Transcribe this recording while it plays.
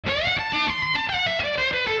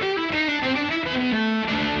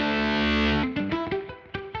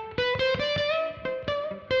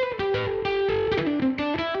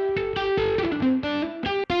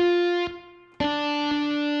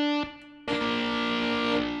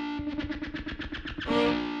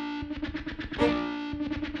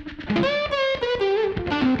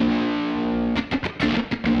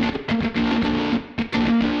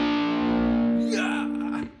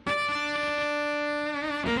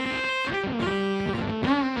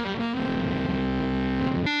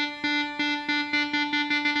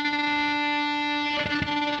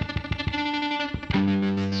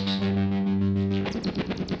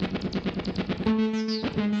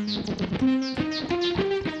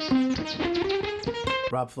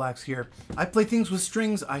Flax here. I play things with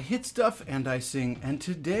strings, I hit stuff, and I sing. And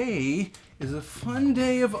today is a fun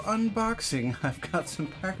day of unboxing. I've got some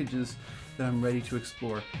packages that I'm ready to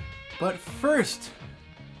explore. But first,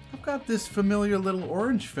 I've got this familiar little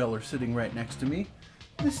orange feller sitting right next to me.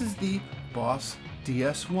 This is the Boss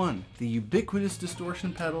DS1, the ubiquitous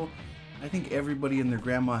distortion pedal. I think everybody and their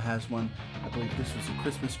grandma has one. I believe this was a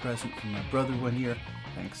Christmas present from my brother one year.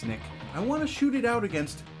 Thanks, Nick. I want to shoot it out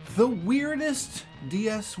against the weirdest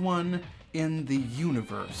DS1 in the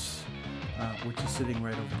universe, which is sitting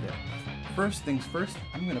right over there. First things first,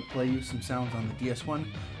 I'm going to play you some sounds on the DS1,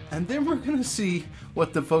 and then we're going to see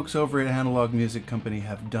what the folks over at Analog Music Company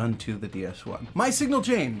have done to the DS1. My signal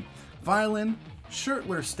chain, violin,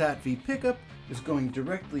 Shirtler Stat V pickup, is going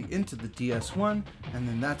directly into the DS1, and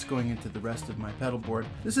then that's going into the rest of my pedal board.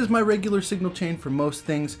 This is my regular signal chain for most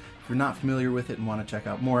things. If you're not familiar with it and want to check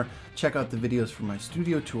out more, check out the videos from my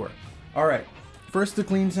studio tour. All right, first the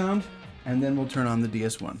clean sound, and then we'll turn on the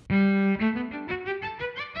DS1.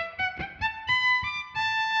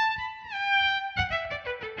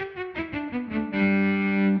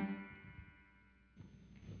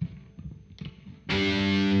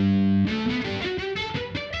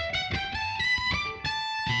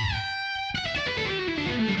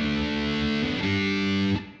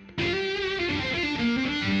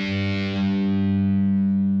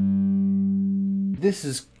 This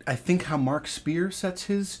is, I think, how Mark Spear sets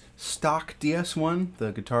his stock DS1,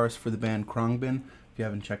 the guitarist for the band Khruangbin. If you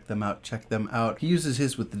haven't checked them out, check them out. He uses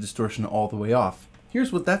his with the distortion all the way off.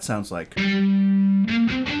 Here's what that sounds like.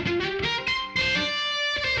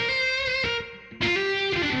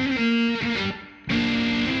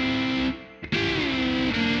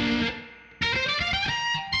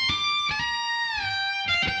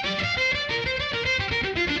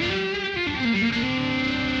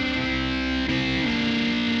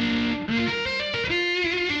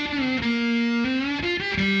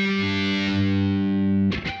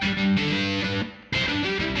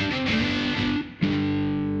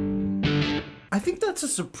 I think that's a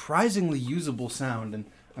surprisingly usable sound, and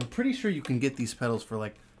I'm pretty sure you can get these pedals for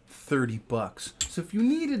like 30 bucks. So if you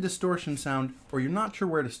need a distortion sound or you're not sure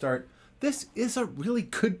where to start, this is a really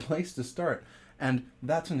good place to start. And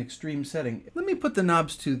that's an extreme setting. Let me put the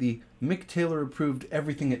knobs to the Mick Taylor approved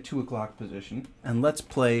everything at 2 o'clock position, and let's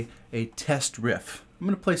play a test riff. I'm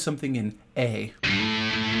gonna play something in A.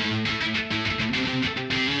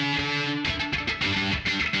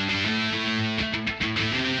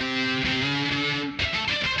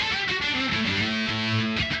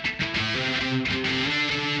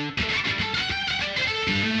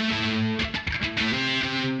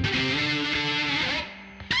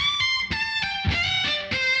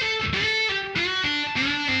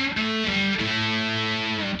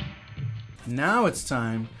 Now it's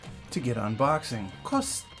time to get unboxing.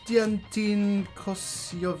 Konstantin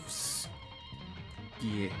Kosyovsky.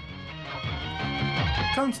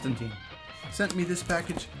 Konstantin sent me this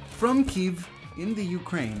package from Kyiv in the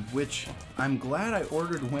Ukraine, which I'm glad I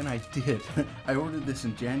ordered when I did. I ordered this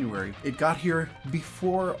in January. It got here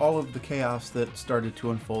before all of the chaos that started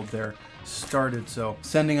to unfold there started, so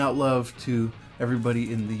sending out love to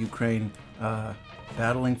everybody in the Ukraine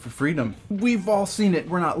battling for freedom. We've all seen it.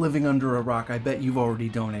 We're not living under a rock. I bet you've already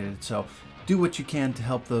donated, so do what you can to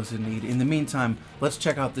help those in need. In the meantime, let's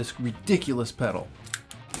check out this ridiculous pedal.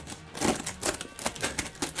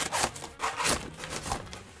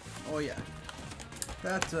 Oh yeah,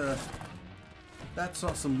 that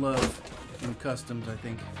saw some love in customs, I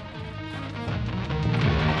think.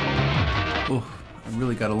 Oh, I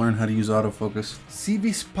really got to learn how to use autofocus. Si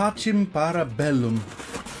vis pacem para Bellum.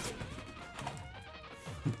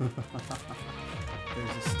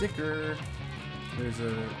 There's a sticker. There's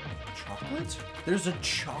a chocolate? There's a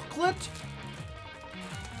chocolate?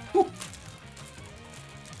 Ooh.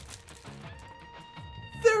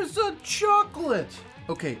 There's a chocolate!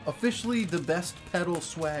 Okay, officially the best pedal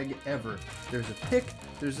swag ever. There's a pick,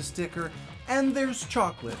 there's a sticker, and there's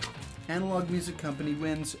chocolate. Analog Music Company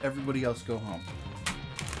wins, everybody else go home.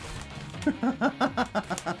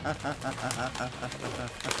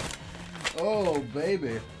 Oh,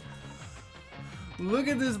 baby. Look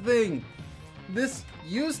at this thing. This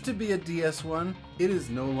used to be a DS1. It is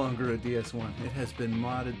no longer a DS1. It has been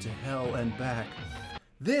modded to hell and back.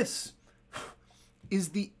 This is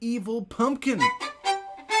the evil pumpkin.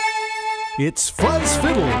 It's Fuzz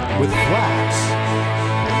Fiddle with Flax.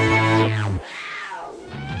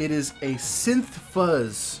 It is a synth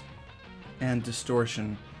fuzz and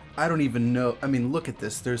distortion. I don't even know. I mean, look at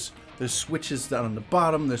this. There's switches down on the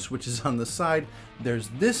bottom. There's switches on the side. There's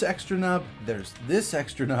this extra knob. There's this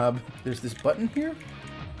extra knob. There's this button here.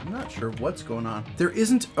 I'm not sure what's going on. There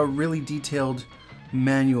isn't a really detailed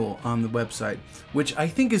manual on the website, which I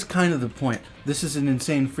think is kind of the point. This is an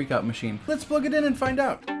insane freakout machine. Let's plug it in and find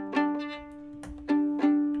out.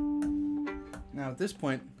 Now at this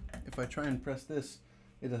point, if I try and press this,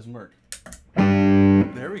 it doesn't work.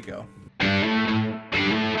 There we go.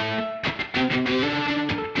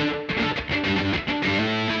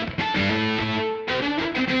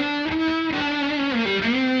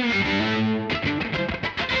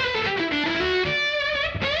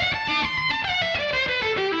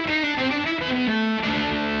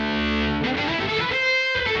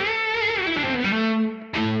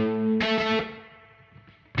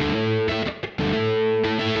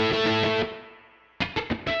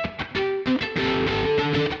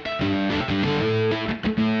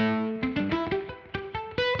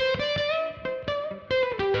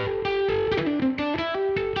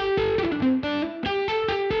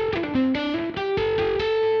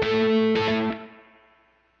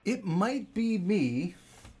 It might be me,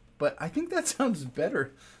 but I think that sounds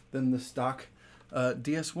better than the stock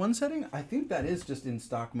DS1 setting. I think that is just in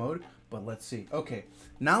stock mode, but let's see. Okay,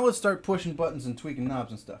 now let's start pushing buttons and tweaking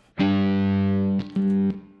knobs and stuff.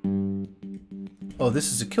 Oh,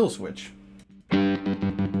 this is a kill switch.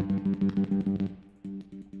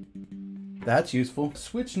 That's useful.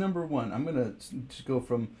 Switch number 1. I'm gonna just go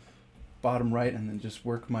from bottom right and then just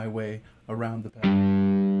work my way around the pad.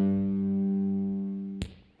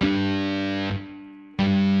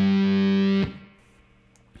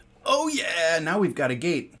 Oh yeah, now we've got a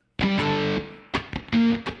gate.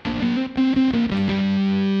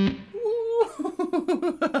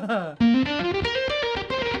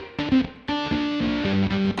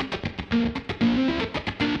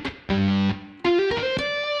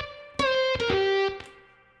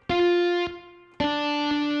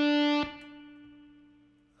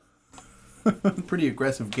 Pretty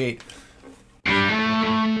aggressive gate.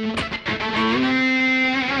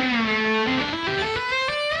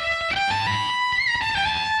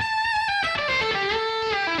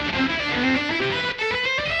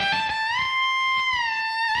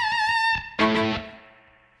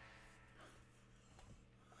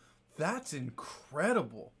 That's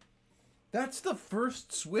incredible. That's the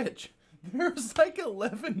first switch. There's like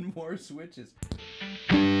 11 more switches.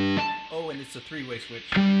 Oh, and it's a 3-way switch.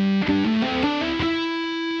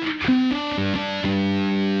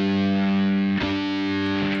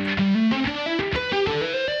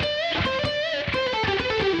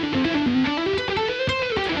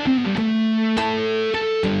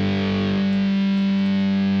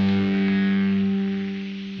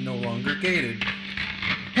 No longer gated.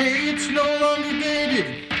 Hey, it's no longer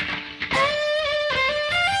gated.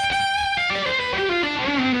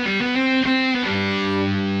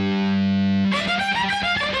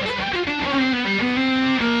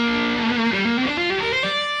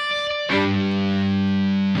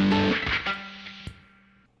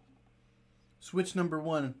 Switch number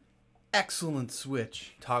 1, excellent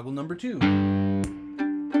switch. Toggle number 2,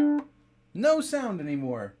 no sound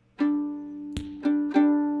anymore.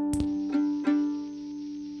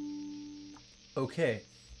 Okay,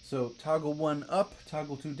 so toggle 1 up,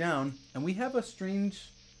 toggle 2 down, and we have a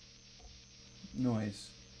strange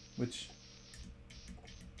noise, which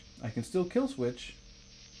I can still kill switch.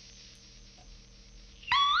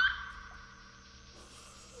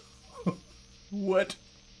 What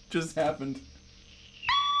just happened?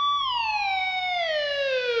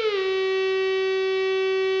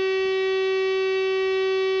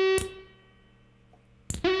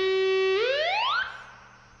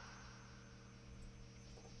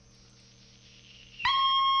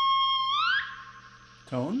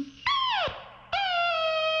 Tone?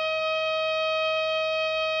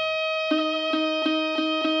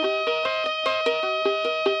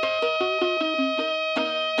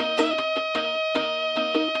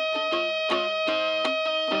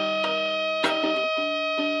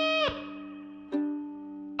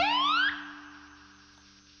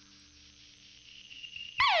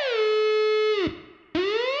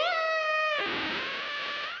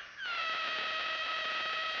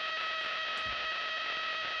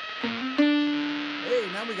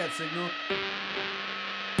 Now we got signal.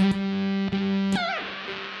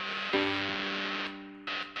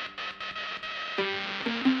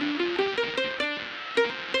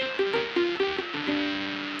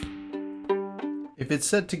 If it's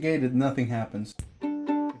set to gated, nothing happens.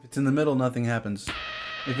 If it's in the middle, nothing happens.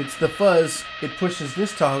 If it's the fuzz, it pushes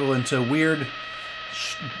this toggle into weird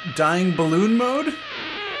dying balloon mode.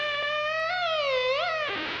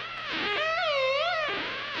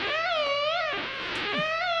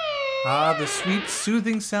 Ah, the sweet,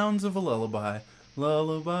 soothing sounds of a lullaby.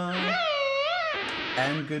 Lullaby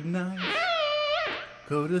and good night.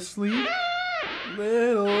 Go to sleep,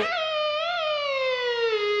 little.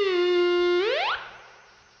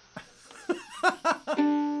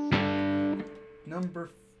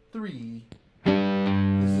 Number 3.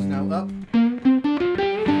 This is now up.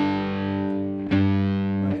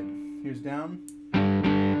 Right, here's down.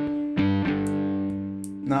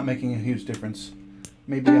 Not making a huge difference.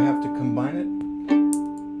 Maybe I have to combine it.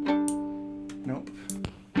 Nope.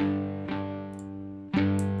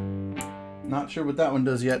 Not sure what that one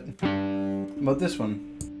does yet. How about this one?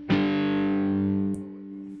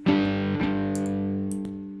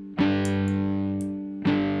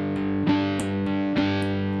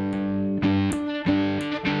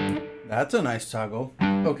 That's a nice toggle.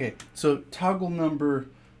 Okay, so toggle number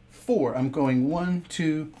 4. I'm going 1,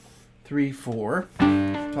 2, 3, 4.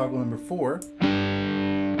 Toggle number 4.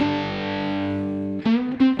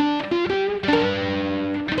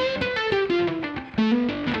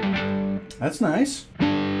 That's nice. I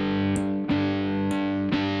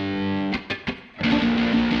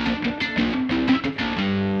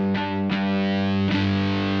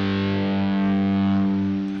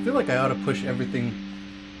feel like I ought to push everything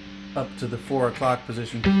up to the 4 o'clock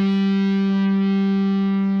position.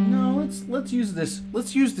 No, let's use this.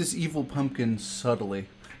 Let's use this evil pumpkin subtly.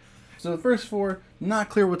 So the first 4, not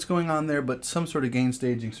clear what's going on there, but some sort of gain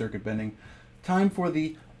staging circuit bending. Time for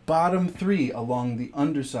the bottom 3 along the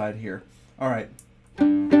underside here. All right,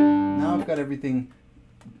 now I've got everything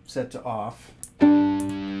set to off.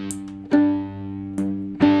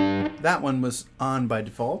 That one was on by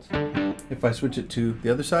default. If I switch it to the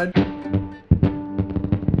other side.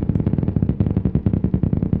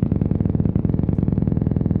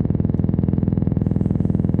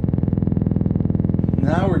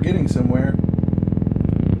 Now we're getting somewhere.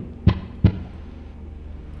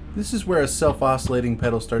 This is where a self-oscillating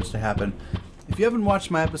pedal starts to happen. If you haven't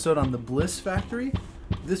watched my episode on the Bliss Factory,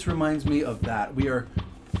 this reminds me of that. We are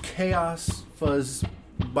chaos, fuzz,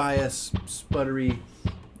 bias, sputtery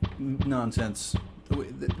nonsense.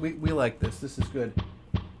 We like this. This is good.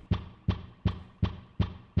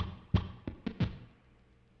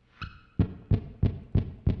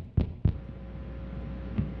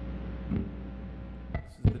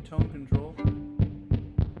 This is the tone control.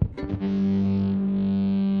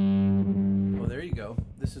 Oh, there you go.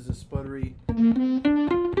 This is a sputtery.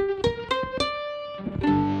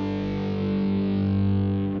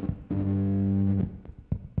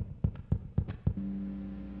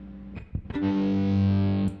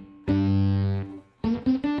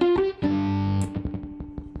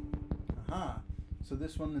 Aha. So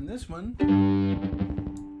this one and this one.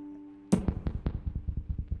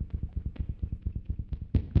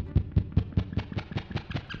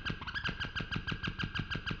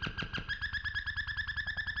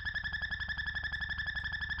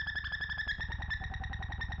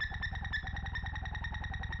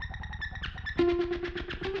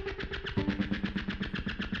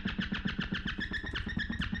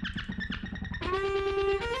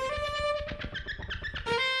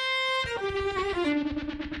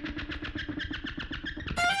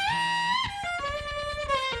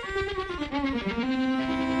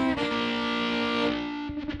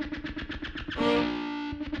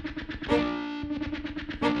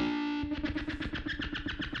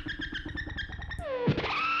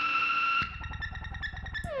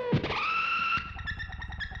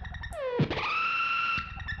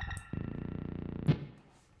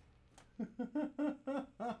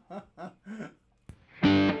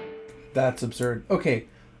 That's absurd. Okay,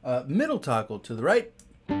 middle toggle to the right,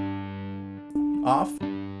 off,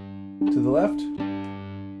 to the left.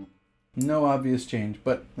 No obvious change,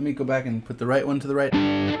 but let me go back and put the right one to the right.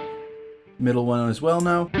 Middle one as well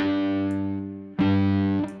now.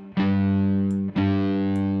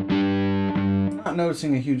 Not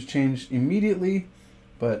noticing a huge change immediately,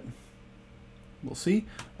 but we'll see.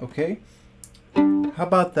 Okay. How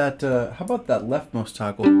about that leftmost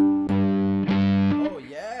toggle? Oh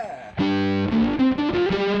yeah.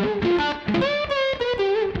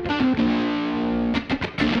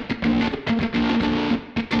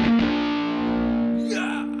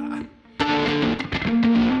 Yeah.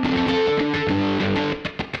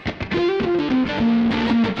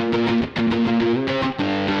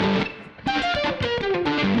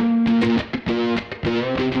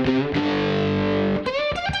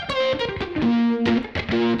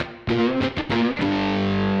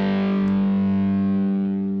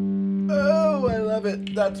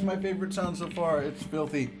 it. That's my favorite sound so far. It's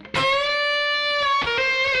filthy.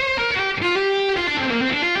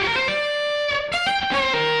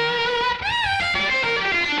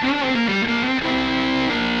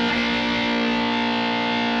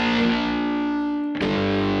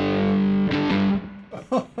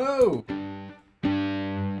 Oh,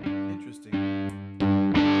 interesting.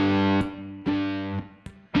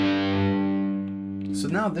 So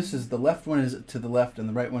now this is the left one is to the left and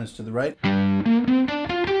the right one is to the right.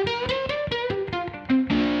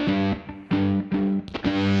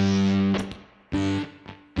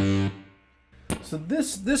 So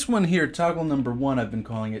this one here, toggle number 1, I've been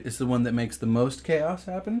calling it, is the one that makes the most chaos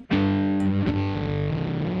happen.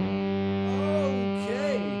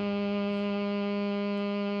 Okay.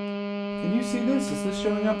 Can you see this? Is this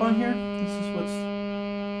showing up on here? This is what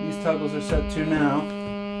these toggles are set to now.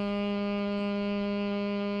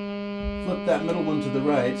 Flip that middle one to the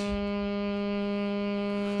right.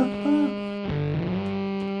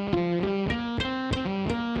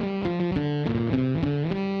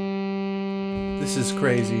 This is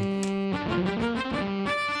crazy.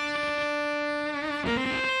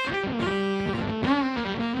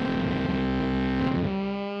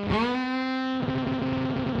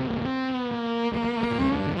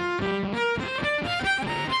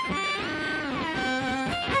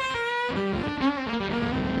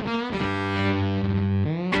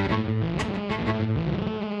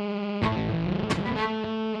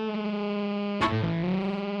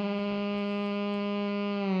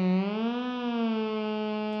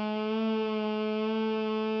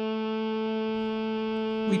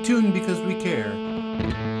 We tune because we care.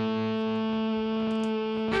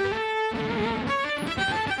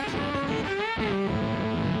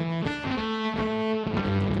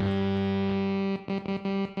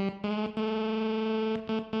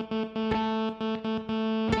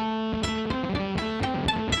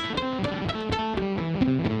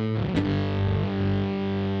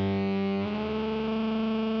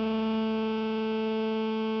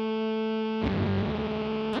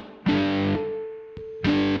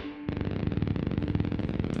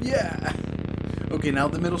 Yeah! Okay, now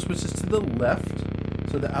the middle switch is to the left.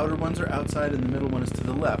 So the outer ones are outside and the middle one is to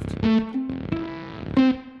the left. Give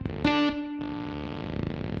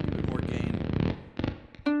it more gain.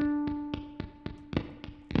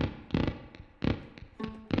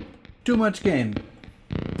 Too much gain.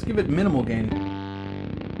 Let's give it minimal gain.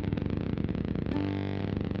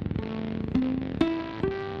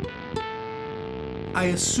 I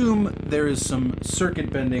assume there is some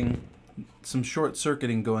circuit bending, some short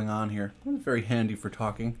circuiting going on here. That's very handy for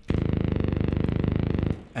talking.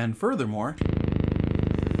 And furthermore,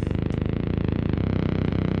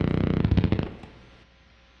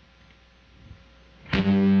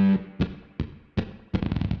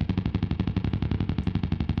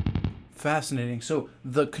 fascinating. So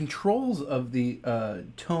the controls of the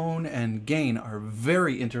tone and gain are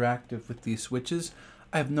very interactive with these switches.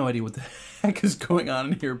 I have no idea what the heck is going on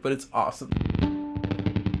in here, but it's awesome.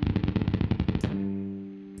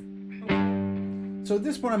 So at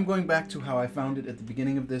this point I'm going back to how I found it at the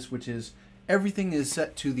beginning of this, which is everything is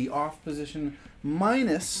set to the off position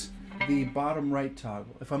minus the bottom right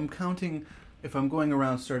toggle. If I'm going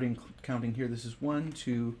around starting counting here, this is 1,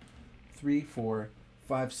 2, 3, 4,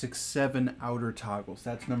 5, 6, 7 outer toggles.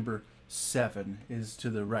 That's number 7 is to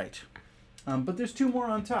the right. But there's 2 more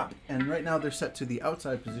on top, and right now they're set to the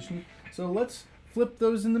outside position. So let's flip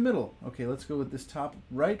those in the middle. Okay, let's go with this top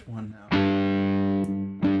right one now.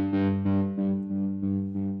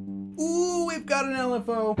 Ooh, we've got an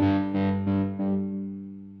LFO.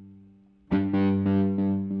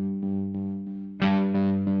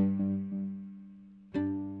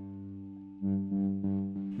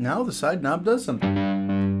 Now the side knob does something.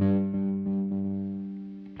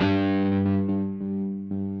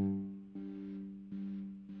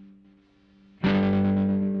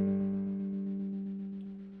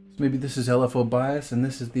 Maybe this is LFO bias, and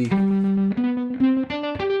this is the...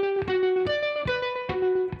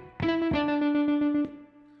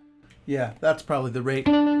 Yeah, that's probably the right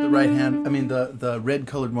hand, the red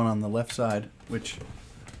colored one on the left side, which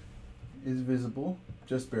is visible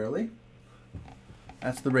just barely.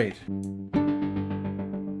 That's the rate.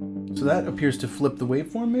 So that appears to flip the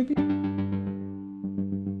waveform, maybe?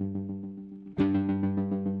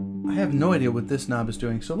 I have no idea what this knob is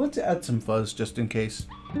doing, so let's add some fuzz just in case.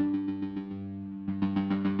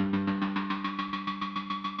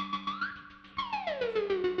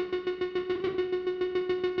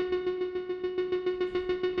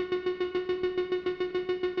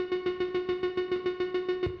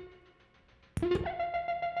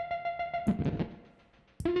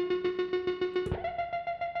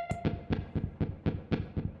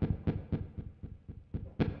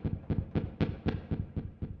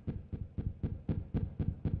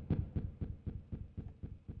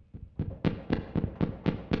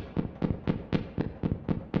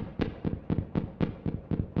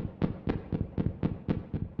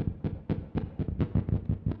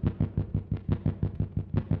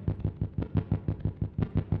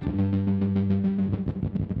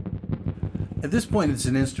 At this point, it's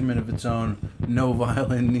an instrument of its own. No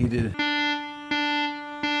violin needed.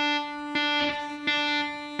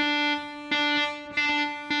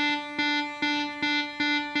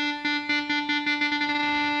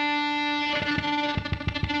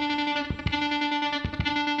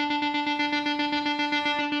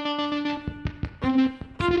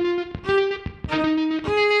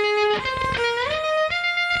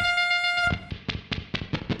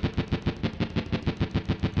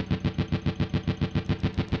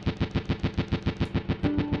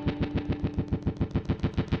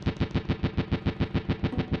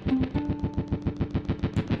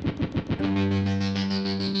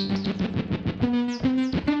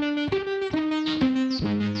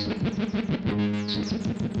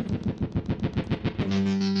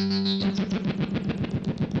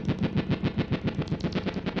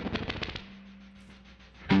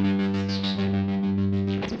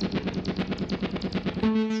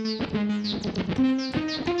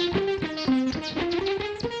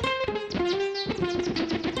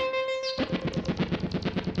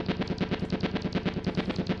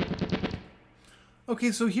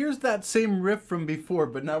 Okay, so here's that same riff from before,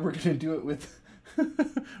 but now we're gonna do it with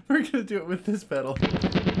we're gonna do it with this pedal.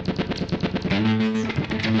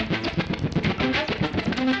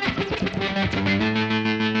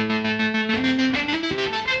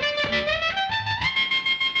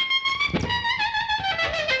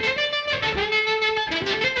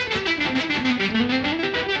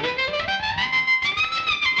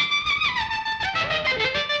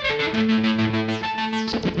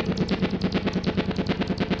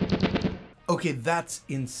 Okay, that's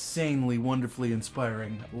insanely wonderfully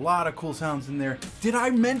inspiring. A lot of cool sounds in there. Did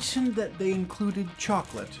I mention that they included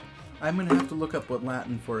chocolate? I'm gonna have to look up what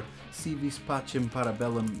Latin for si vis pacem para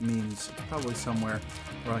bellum means. It's probably somewhere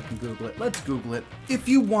where I can Google it. Let's Google it. If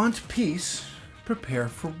you want peace, prepare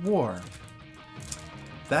for war.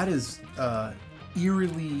 That is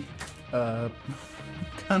eerily kind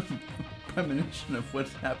of premonition of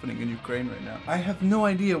what's happening in Ukraine right now. I have no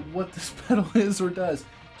idea what this pedal is or does.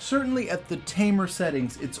 Certainly at the tamer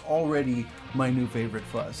settings, it's already my new favorite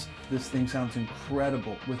fuzz. This thing sounds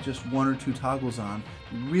incredible with just one or two toggles on.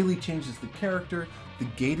 It really changes the character. The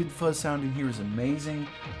gated fuzz sound in here is amazing.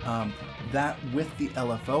 That with the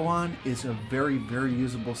LFO on is a very, very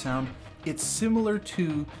usable sound. It's similar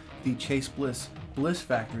to the Chase Bliss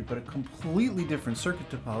Factory, but a completely different circuit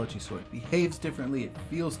topology, so it behaves differently, it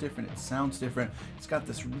feels different, it sounds different. It's got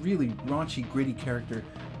this really raunchy, gritty character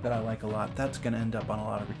that I like a lot. That's gonna end up on a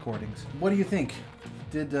lot of recordings. What do you think?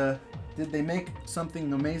 Did they make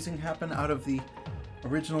something amazing happen out of the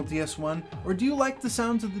original DS1? Or do you like the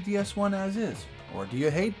sounds of the DS1 as is? Or do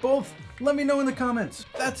you hate both? Let me know in the comments.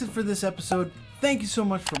 That's it for this episode. Thank you so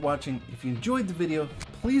much for watching. If you enjoyed the video,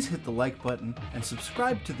 please hit the like button and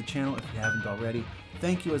subscribe to the channel if you haven't already.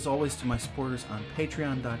 Thank you as always to my supporters on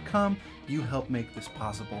patreon.com. You help make this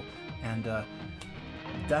possible. And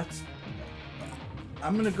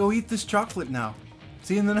I'm gonna go eat this chocolate now.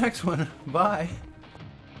 See you in the next one. Bye.